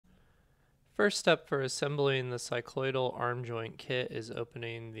First step for assembling the cycloidal arm joint kit is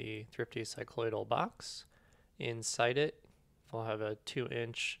opening the Thrifty cycloidal box. Inside it, we'll have a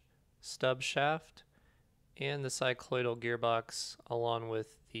 2-inch stub shaft and the cycloidal gearbox along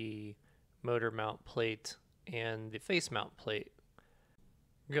with the motor mount plate and the face mount plate.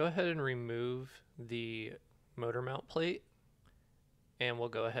 Go ahead and remove the motor mount plate, and we'll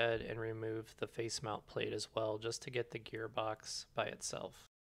go ahead and remove the face mount plate as well, just to get the gearbox by itself.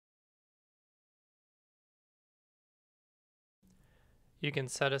 You can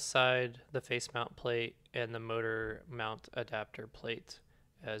set aside the face mount plate and the motor mount adapter plate,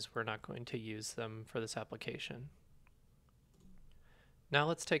 as we're not going to use them for this application. Now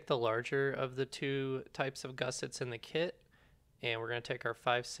let's take the larger of the two types of gussets in the kit, and we're going to take our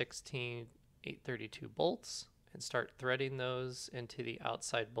 5/16 832 bolts and start threading those into the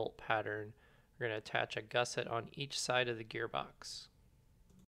outside bolt pattern. We're going to attach a gusset on each side of the gearbox.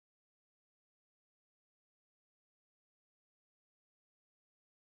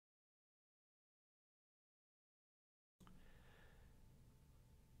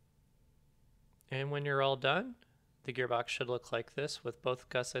 And when you're all done, the gearbox should look like this with both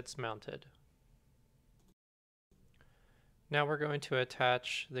gussets mounted. Now we're going to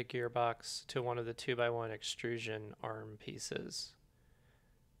attach the gearbox to one of the 2x1 extrusion arm pieces.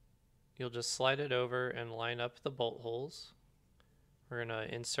 You'll just slide it over and line up the bolt holes. We're going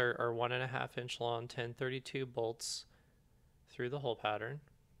to insert our 1.5 inch long 1032 bolts through the hole pattern.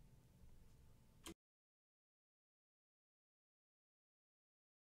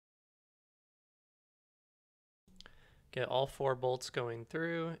 Get all 4 bolts going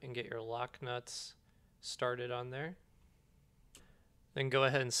through and get your lock nuts started on there. Then go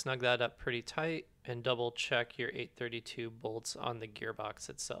ahead and snug that up pretty tight and double check your 832 bolts on the gearbox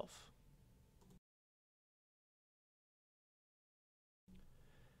itself.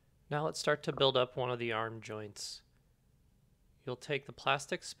 Now let's start to build up one of the arm joints. You'll take the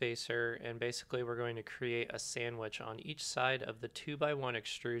plastic spacer and basically we're going to create a sandwich on each side of the 2x1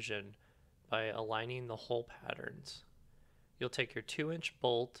 extrusion by aligning the hole patterns. You'll take your 2-inch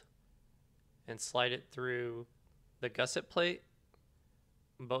bolt and slide it through the gusset plate,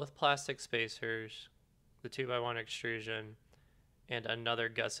 both plastic spacers, the 2x1 extrusion, and another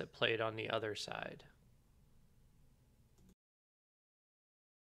gusset plate on the other side.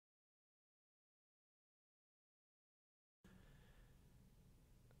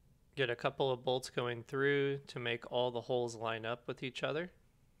 Get a couple of bolts going through to make all the holes line up with each other.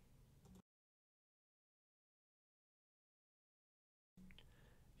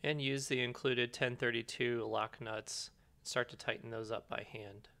 And use the included 1032 lock nuts. Start to tighten those up by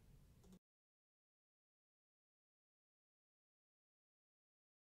hand.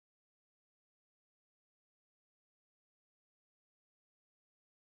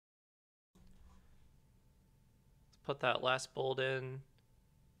 Let's put that last bolt in.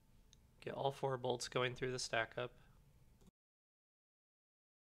 Get all 4 bolts going through the stack up.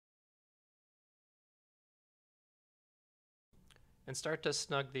 And start to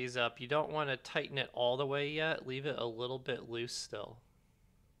snug these up. You don't want to tighten it all the way yet. Leave it a little bit loose still.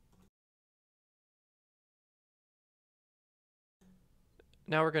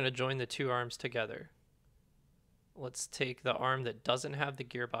 Now we're going to join the 2 arms together. Let's take the arm that doesn't have the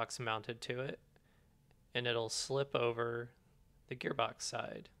gearbox mounted to it, and it'll slip over the gearbox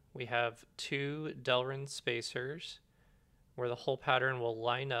side. We have 2 Delrin spacers where the hole pattern will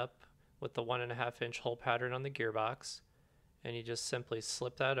line up with the 1.5 inch hole pattern on the gearbox, and you just simply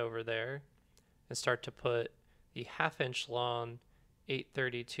slip that over there and start to put the 1/2 inch long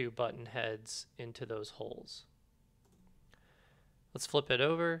 832 button heads into those holes. Let's flip it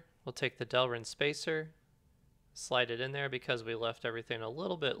over. We'll take the Delrin spacer, slide it in there because we left everything a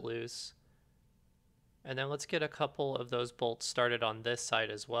little bit loose, and then let's get a couple of those bolts started on this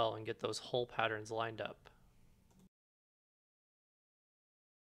side as well and get those hole patterns lined up.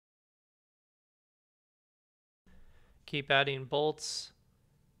 Keep adding bolts,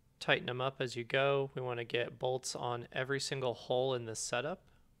 tighten them up as you go. We want to get bolts on every single hole in this setup.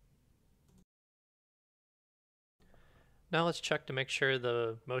 Now let's check to make sure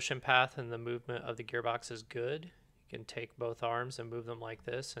the motion path and the movement of the gearbox is good. You can take both arms and move them like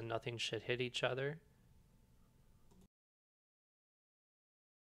this and nothing should hit each other.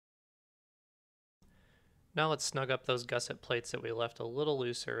 Now let's snug up those gusset plates that we left a little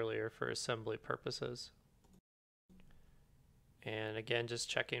loose earlier for assembly purposes. And again, just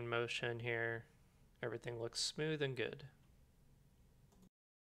checking motion here. Everything looks smooth and good.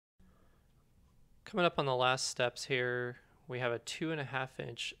 Coming up on the last steps here, we have a 2.5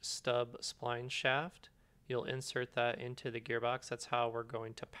 inch stub spline shaft. You'll insert that into the gearbox. That's how we're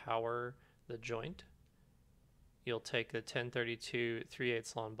going to power the joint. You'll take the 1032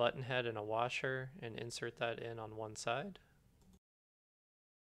 3/8 long button head and a washer and insert that in on one side.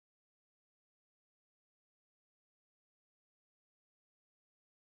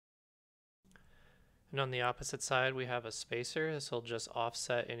 And on the opposite side we have a spacer. This will just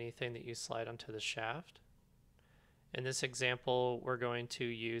offset anything that you slide onto the shaft. In this example we're going to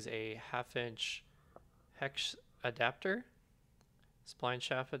use a 1/2 inch hex adapter, spline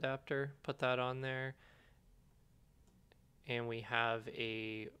shaft adapter, put that on there. And we have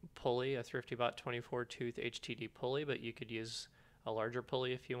a pulley, a Thrifty 24 tooth HTD pulley, but you could use a larger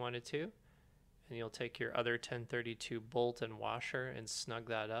pulley if you wanted to. And you'll take your other 1032 bolt and washer and snug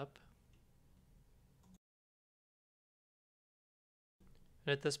that up.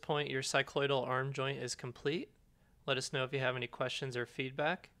 And at this point, your cycloidal arm joint is complete. Let us know if you have any questions or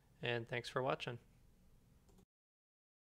feedback, and thanks for watching.